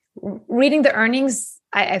reading the earnings,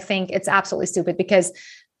 I think it's absolutely stupid because,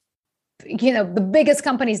 the biggest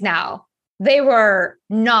companies now, they were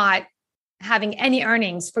not having any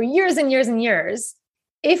earnings for years and years and years.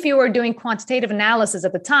 If you were doing quantitative analysis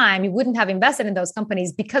at the time, you wouldn't have invested in those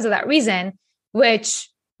companies because of that reason,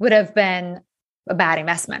 which would have been a bad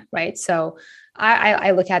investment, right? So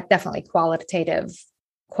I look at definitely qualitative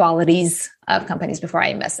qualities of companies before I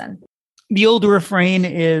invest in. The old refrain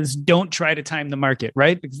is don't try to time the market,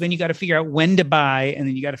 right? Because then you got to figure out when to buy and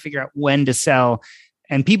then you got to figure out when to sell.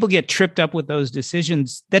 And people get tripped up with those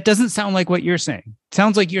decisions. That doesn't sound like what you're saying. It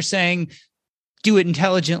sounds like you're saying do it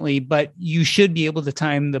intelligently, but you should be able to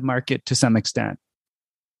time the market to some extent.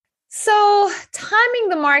 So timing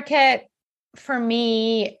the market for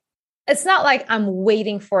me, it's not like I'm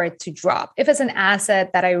waiting for it to drop. If it's an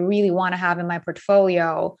asset that I really want to have in my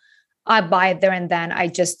portfolio, I buy it there and then. I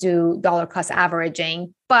just do dollar cost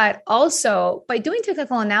averaging. But also by doing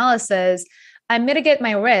technical analysis, I mitigate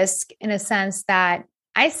my risk in a sense that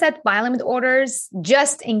I set buy limit orders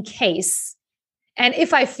just in case. And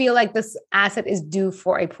if I feel like this asset is due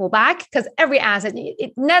for a pullback, because every asset,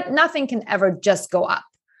 nothing can ever just go up.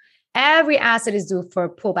 Every asset is due for a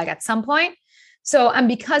pullback at some point. So, and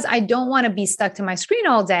because I don't want to be stuck to my screen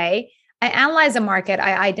all day, I analyze the market.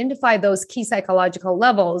 I identify those key psychological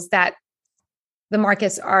levels that the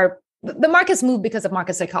markets move because of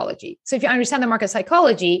market psychology. So if you understand the market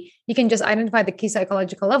psychology, you can just identify the key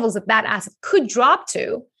psychological levels that asset could drop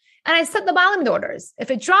to. And I set the buy limit orders.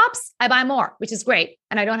 If it drops, I buy more, which is great.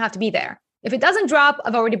 And I don't have to be there. If it doesn't drop,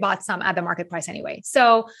 I've already bought some at the market price anyway.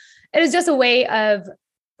 So it is just a way of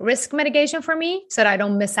risk mitigation for me so that I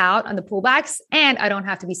don't miss out on the pullbacks and I don't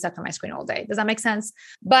have to be stuck on my screen all day. Does that make sense?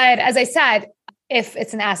 But as I said, if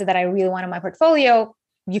it's an asset that I really want in my portfolio,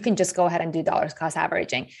 you can just go ahead and do dollar cost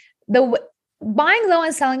averaging. The buying low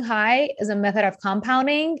and selling high is a method of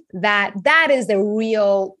compounding that is the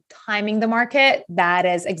real timing the market that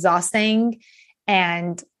is exhausting,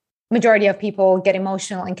 and majority of people get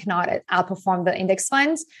emotional and cannot outperform the index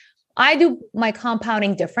funds. I do my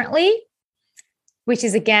compounding differently, which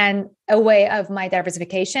is again a way of my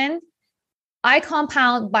diversification. I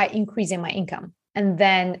compound by increasing my income and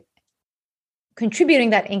then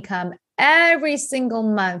contributing that income every single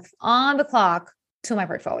month on the clock to my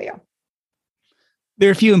portfolio. There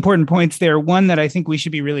are a few important points there. One that I think we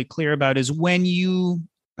should be really clear about is when you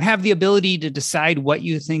have the ability to decide what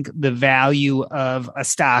you think the value of a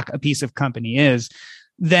stock, a piece of company is,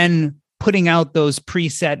 then putting out those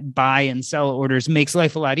preset buy and sell orders makes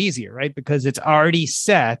life a lot easier, right? Because it's already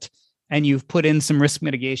set and you've put in some risk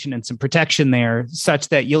mitigation and some protection there such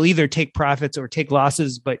that you'll either take profits or take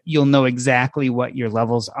losses, but you'll know exactly what your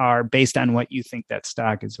levels are based on what you think that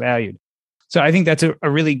stock is valued. So I think that's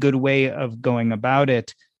a really good way of going about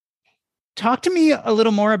it. Talk to me a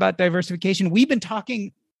little more about diversification. We've been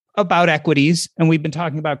talking about equities and we've been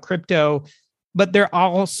talking about crypto, but there are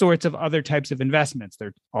all sorts of other types of investments.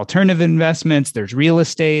 There are alternative investments, there's real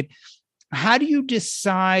estate. How do you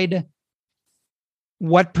decide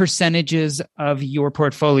what percentages of your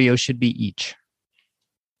portfolio should be each?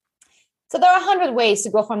 So there are 100 ways to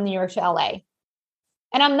go from New York to LA.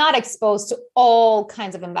 And I'm not exposed to all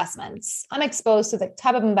kinds of investments. I'm exposed to the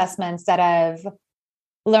type of investments that I've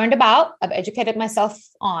learned about, I've educated myself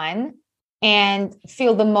on, and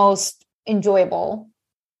feel the most enjoyable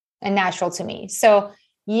and natural to me. So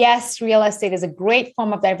yes, real estate is a great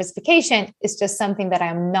form of diversification. It's just something that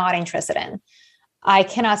I'm not interested in. I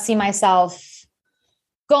cannot see myself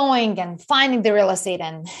going and finding the real estate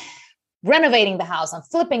and renovating the house and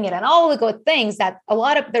flipping it and all the good things that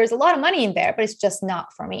there's a lot of money in there, but it's just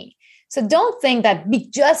not for me. So don't think that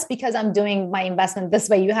just because I'm doing my investment this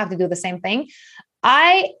way, you have to do the same thing.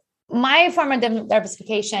 My form of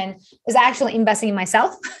diversification is actually investing in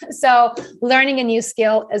myself. So learning a new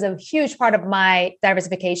skill is a huge part of my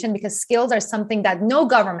diversification, because skills are something that no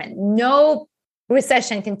government, no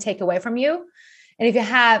recession can take away from you. And if you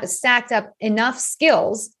have stacked up enough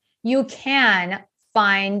skills, you can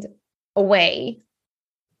find a way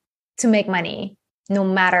to make money no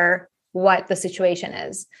matter what the situation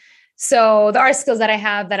is. So there are skills that I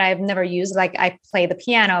have that I've never used. Like I play the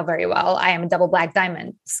piano very well. I am a double black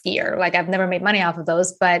diamond skier. Like I've never made money off of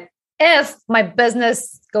those, but if my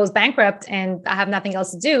business goes bankrupt and I have nothing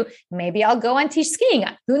else to do, maybe I'll go and teach skiing.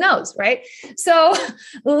 Who knows, right? So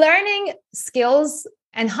learning skills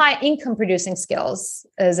and high income producing skills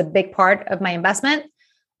is a big part of my investment.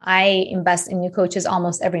 I invest in new coaches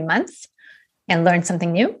almost every month and learn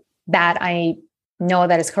something new that I know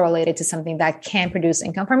that is correlated to something that can produce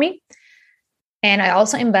income for me. And I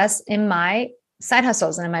also invest in my side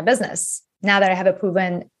hustles and in my business. Now that I have a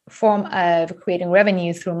proven form of creating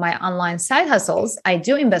revenue through my online side hustles, I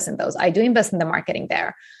do invest in those. I do invest in the marketing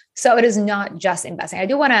there. So it is not just investing. I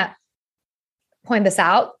do want to point this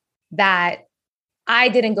out that I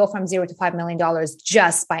didn't go from $0 to $5 million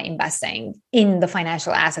just by investing in the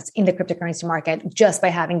financial assets, in the cryptocurrency market, just by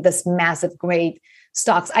having this massive, great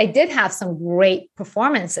stocks. I did have some great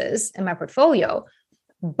performances in my portfolio,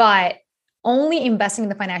 but only investing in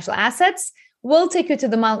the financial assets will take you to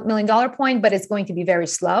the $1 million point, but it's going to be very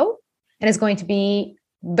slow and it's going to be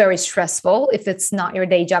very stressful if it's not your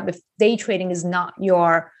day job, if day trading is not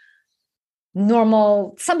your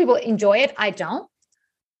normal. Some people enjoy it. I don't.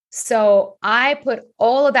 So I put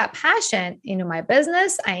all of that passion into my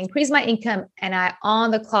business. I increase my income and I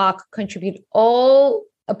on the clock contribute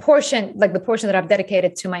a portion, like the portion that I've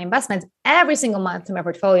dedicated to my investments every single month to my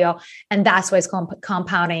portfolio. And that's why it's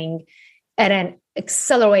compounding at an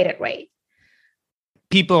accelerated rate.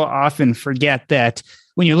 People often forget that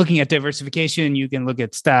when you're looking at diversification, you can look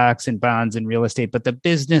at stocks and bonds and real estate, but the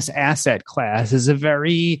business asset class is a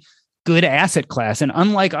very good asset class. And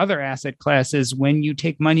unlike other asset classes, when you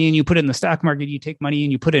take money and you put it in the stock market, you take money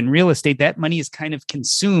and you put it in real estate, that money is kind of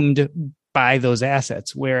consumed by those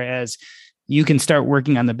assets. Whereas you can start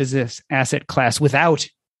working on the business asset class without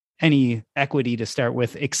any equity to start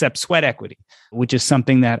with, except sweat equity, which is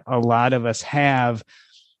something that a lot of us have.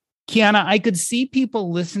 Kiana, I could see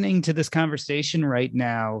people listening to this conversation right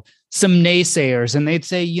now, some naysayers, and they'd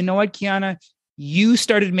say, you know what, Kiana, you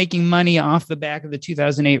started making money off the back of the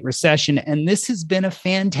 2008 recession, and this has been a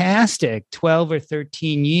fantastic 12 or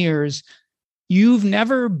 13 years. You've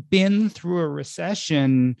never been through a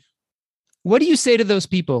recession. What do you say to those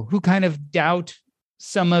people who kind of doubt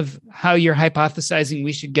some of how you're hypothesizing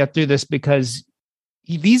we should get through this? Because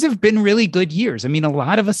these have been really good years. I mean, a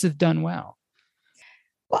lot of us have done well.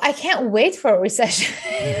 Well, I can't wait for a recession.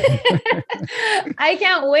 I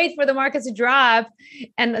can't wait for the markets to drop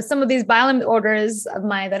and some of these buy limit orders of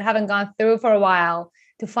mine that haven't gone through for a while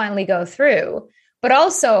to finally go through. But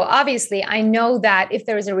also, obviously, I know that if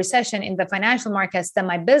there is a recession in the financial markets, then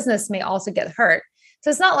my business may also get hurt. So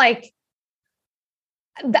it's not like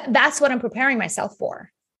that's what I'm preparing myself for.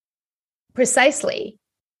 Precisely.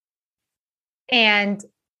 And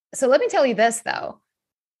so let me tell you this, though.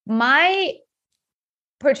 My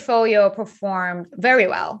portfolio performed very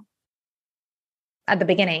well at the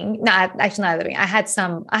beginning. Not at the beginning. I had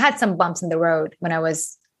some bumps in the road when I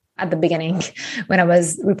was at the beginning, when I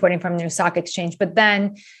was reporting from New York Stock Exchange. But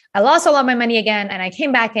then I lost a lot of my money again, and I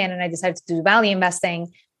came back in and I decided to do value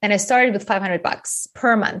investing. And I started with $500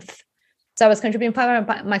 per month. So I was contributing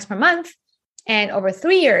 $500 per month, and over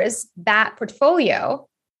 3 years, that portfolio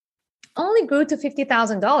only grew to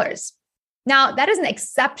 $50,000. Now that is an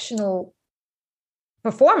exceptional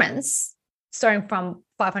performance starting from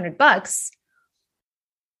 $500,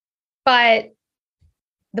 but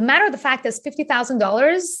the matter of the fact is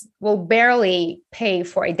 $50,000 will barely pay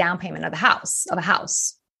for a down payment of a house.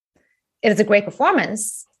 It is a great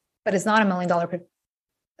performance, but it's not $1 million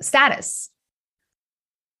status.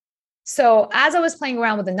 So as I was playing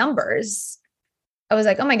around with the numbers, I was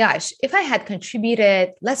like, oh my gosh, if I had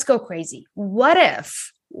contributed, let's go crazy. What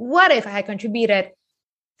if I had contributed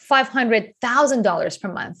 $500,000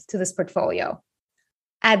 per month to this portfolio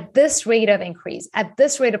at this rate of increase, at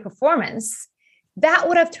this rate of performance, that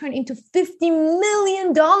would have turned into $50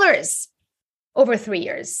 million over 3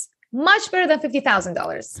 years, much better than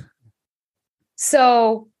 $50,000.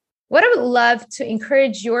 So what I would love to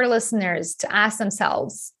encourage your listeners to ask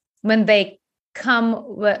themselves when they come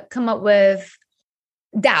up with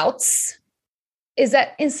doubts is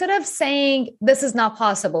that instead of saying this is not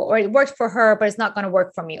possible, or it worked for her, but it's not going to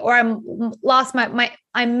work for me, or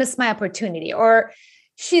I missed my opportunity, or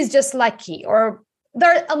she's just lucky, or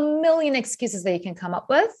there are a million excuses that you can come up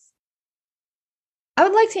with. I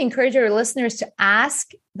would like to encourage your listeners to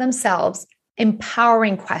ask themselves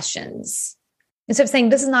empowering questions. Instead of saying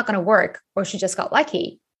this is not going to work, or she just got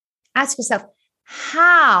lucky, ask yourself,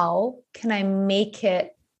 how can I make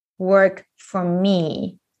it work for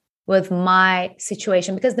me with my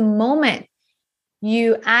situation? Because the moment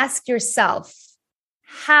you ask yourself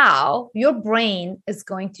how, your brain is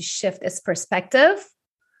going to shift its perspective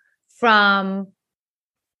from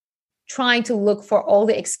trying to look for all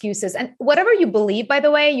the excuses. And whatever you believe, by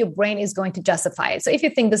the way, your brain is going to justify it. So if you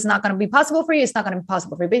think this is not going to be possible for you, it's not going to be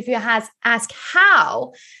possible for you. But if you ask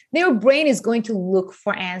how, then your brain is going to look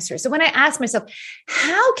for answers. So when I ask myself,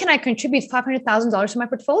 how can I contribute $500,000 to my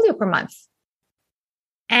portfolio per month?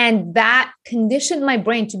 And that conditioned my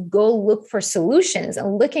brain to go look for solutions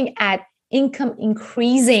and looking at income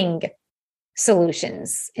increasing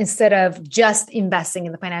solutions instead of just investing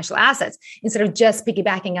in the financial assets, instead of just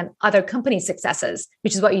piggybacking on other companies' successes,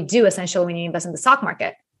 which is what you do essentially when you invest in the stock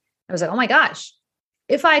market. I was like, oh my gosh,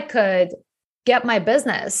 if I could get my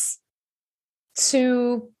business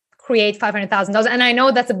to create $500,000, and I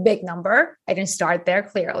know that's a big number. I didn't start there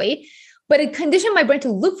clearly, but it conditioned my brain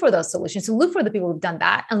to look for those solutions, to look for the people who've done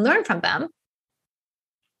that and learn from them.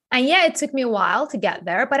 And yeah, it took me a while to get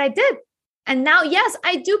there, but I did. And now, yes,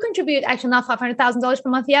 I do contribute, actually not $500,000 per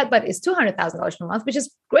month yet, but it's $200,000 per month, which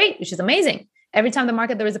is great, which is amazing. Every time the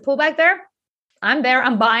market, there is a pullback there,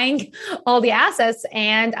 I'm buying all the assets.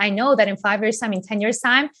 And I know that in 5 years' time, in 10 years'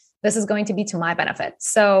 time, this is going to be to my benefit.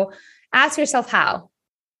 So ask yourself how.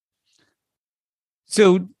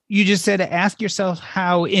 So you just said, ask yourself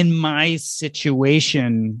how in my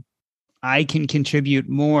situation I can contribute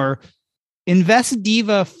more. Invest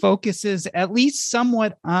Diva focuses at least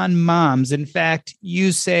somewhat on moms. In fact,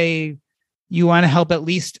 you say you want to help at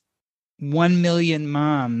least 1 million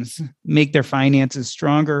moms make their finances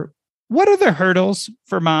stronger. What are the hurdles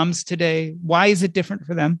for moms today? Why is it different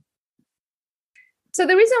for them? So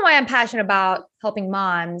the reason why I'm passionate about helping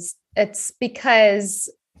moms, it's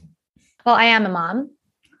because, well, I am a mom.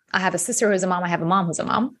 I have a sister who's a mom. I have a mom who's a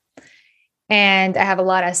mom. And I have a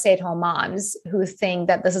lot of stay-at-home moms who think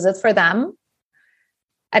that this is it for them.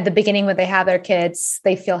 At the beginning, when they have their kids,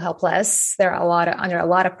 they feel helpless. They're under a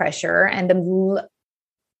lot of pressure. And the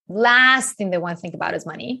last thing they want to think about is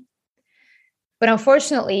money. But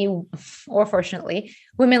unfortunately, or fortunately,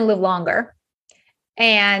 women live longer.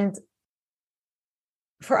 And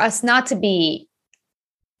for us not to be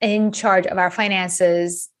in charge of our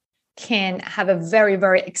finances can have a very,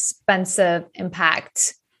 very expensive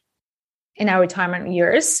impact in our retirement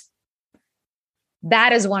years.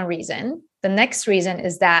 That is one reason. The next reason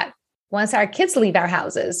is that once our kids leave our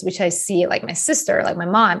houses, which I see like my sister, like my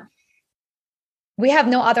mom, we have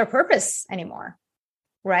no other purpose anymore,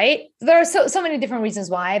 right? There are so many different reasons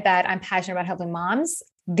why that I'm passionate about helping moms,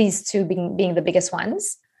 these two being the biggest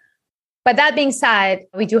ones. But that being said,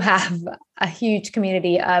 we do have a huge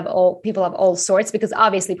community of all people of all sorts, because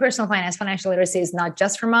obviously personal finance, financial literacy is not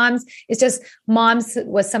just for moms. It's just moms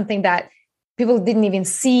was something that people didn't even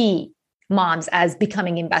see moms as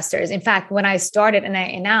becoming investors. In fact, when I started and I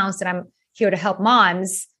announced that I'm here to help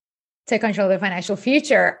moms take control of their financial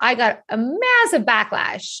future, I got a massive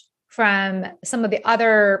backlash from some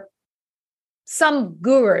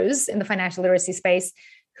gurus in the financial literacy space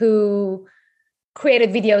who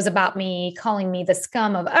created videos about me, calling me the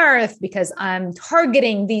scum of earth because I'm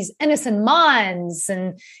targeting these innocent moms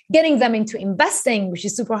and getting them into investing, which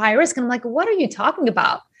is super high risk. And I'm like, what are you talking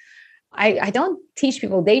about? I don't teach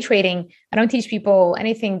people day trading. I don't teach people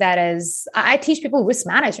anything that is, I teach people risk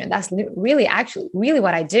management. That's really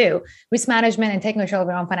what I do. Risk management and taking control of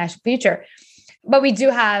your own financial future. But we do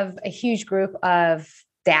have a huge group of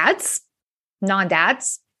dads,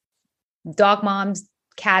 non-dads, dog moms,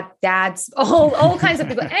 cat dads, all kinds of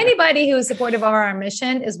people. Anybody who is supportive of our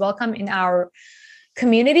mission is welcome in our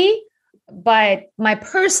community. But my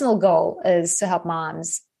personal goal is to help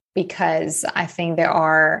moms because I think there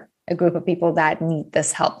are a group of people that need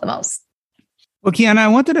this help the most. Well, Kiana, I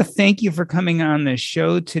wanted to thank you for coming on the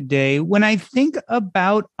show today. When I think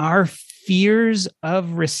about our fears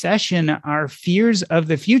of recession, our fears of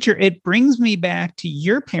the future, it brings me back to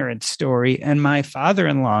your parents' story and my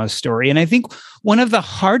father-in-law's story. And I think one of the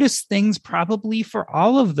hardest things probably for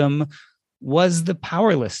all of them was the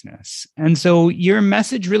powerlessness. And so your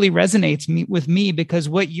message really resonates with me because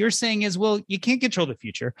what you're saying is, well, you can't control the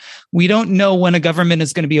future. We don't know when a government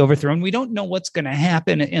is going to be overthrown. We don't know what's going to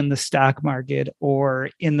happen in the stock market or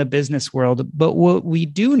in the business world. But what we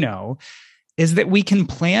do know is that we can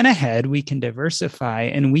plan ahead, we can diversify,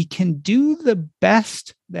 and we can do the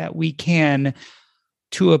best that we can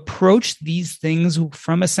to approach these things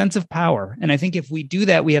from a sense of power. And I think if we do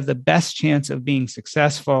that, we have the best chance of being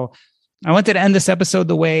successful. I wanted to end this episode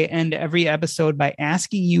the way I end every episode by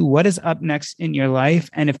asking you what is up next in your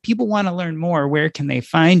life. And if people want to learn more, where can they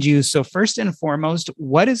find you? So first and foremost,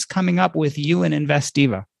 what is coming up with you and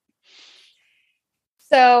Investiva?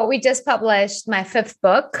 So we just published my 5th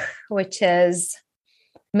book, which is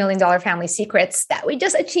 $1 Million Family Secrets, that we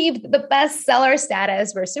just achieved the bestseller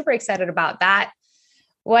status. We're super excited about that.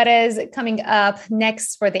 What is coming up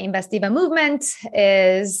next for the Investiva movement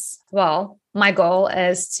is, well, my goal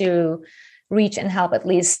is to reach and help at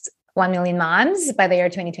least 1 million moms by the year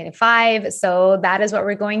 2025. So that is what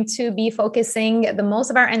we're going to be focusing the most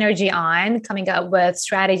of our energy on, coming up with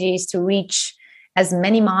strategies to reach as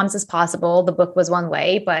many moms as possible. The book was one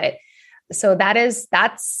way, but so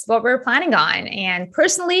that's what we're planning on. And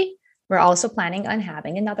personally, we're also planning on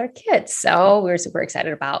having another kid. So we're super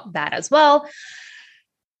excited about that as well.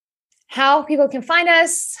 How people can find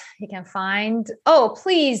us, you can find,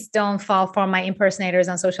 please don't fall for my impersonators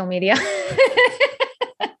on social media.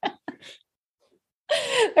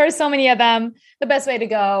 There are so many of them. The best way to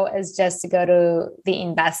go is just to go to the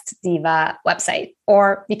Investiva website,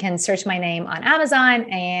 or you can search my name on Amazon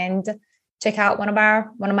and check out one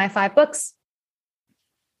of my 5 books.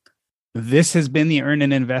 This has been the Earn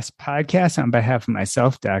and Invest podcast. On behalf of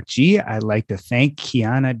myself, Doc G, I'd like to thank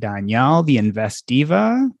Kiana, Danial, the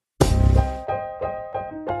Investiva.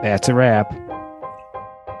 That's a wrap.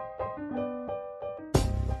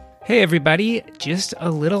 Hey, everybody. Just a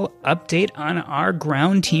little update on our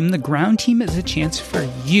ground team. The ground team is a chance for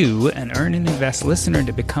you, an Earn and Invest listener,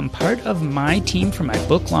 to become part of my team for my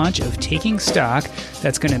book launch of Taking Stock.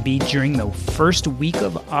 That's going to be during the first week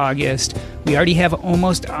of August. We already have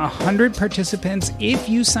almost 100 participants. If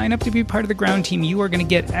you sign up to be part of the ground team, you are going to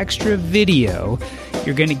get extra video.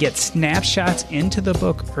 You're going to get snapshots into the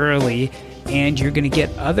book early, and you're going to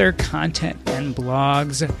get other content and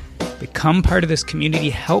blogs. Become part of this community.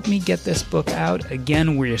 Help me get this book out.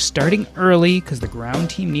 Again, we're starting early because the ground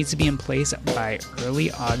team needs to be in place by early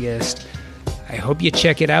August. I hope you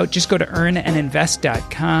check it out. Just go to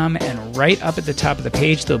earnandinvest.com, and right up at the top of the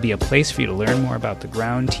page, there'll be a place for you to learn more about the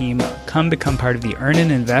ground team. Come become part of the Earn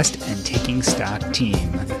and Invest and Taking Stock team.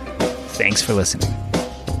 Thanks for listening.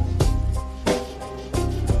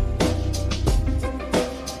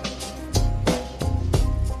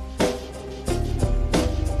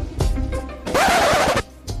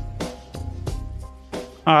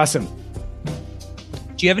 Awesome.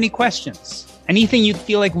 Do you have any questions? Anything you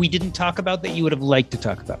feel like we didn't talk about that you would have liked to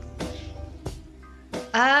talk about?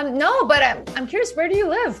 No, but I'm curious, where do you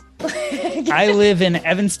live? I live in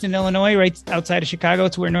Evanston, Illinois, right outside of Chicago.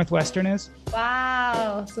 It's where Northwestern is.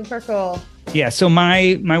 Wow, super cool. Yeah, so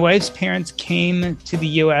my wife's parents came to the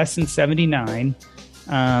U.S. in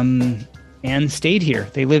 1979 and stayed here.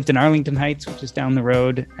 They lived in Arlington Heights, which is down the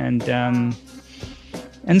road, and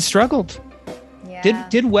struggled.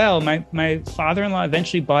 Did well. My father-in-law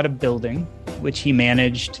eventually bought a building, which he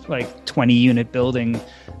managed, like 20-unit building,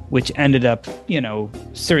 which ended up,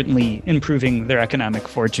 certainly improving their economic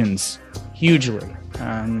fortunes hugely.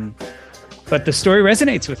 But the story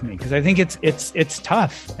resonates with me because I think it's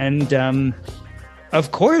tough. And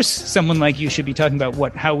of course, someone like you should be talking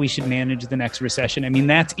about how we should manage the next recession. I mean,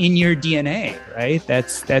 that's in your DNA, right?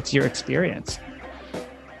 That's your experience.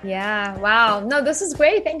 Yeah. Wow. No, this is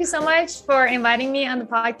great. Thank you so much for inviting me on the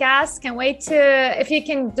podcast. Can't wait if you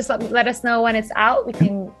can just let us know when it's out, we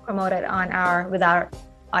can promote it with our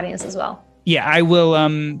audience as well. Yeah, I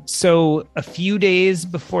will. So a few days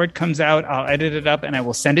before it comes out, I'll edit it up and I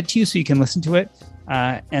will send it to you so you can listen to it.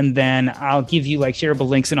 And then I'll give you like shareable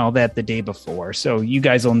links and all that the day before. So you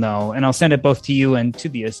guys will know, and I'll send it both to you and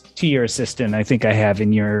to your assistant. I think I have in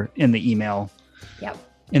the email. Yep.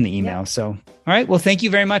 In the email. Yep. So, all right. Well, thank you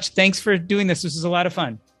very much. Thanks for doing this. This was a lot of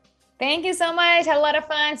fun. Thank you so much. Had a lot of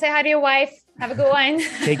fun. Say hi to your wife. Have a good one.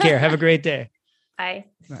 Take care. Have a great day. Bye.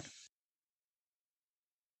 All right.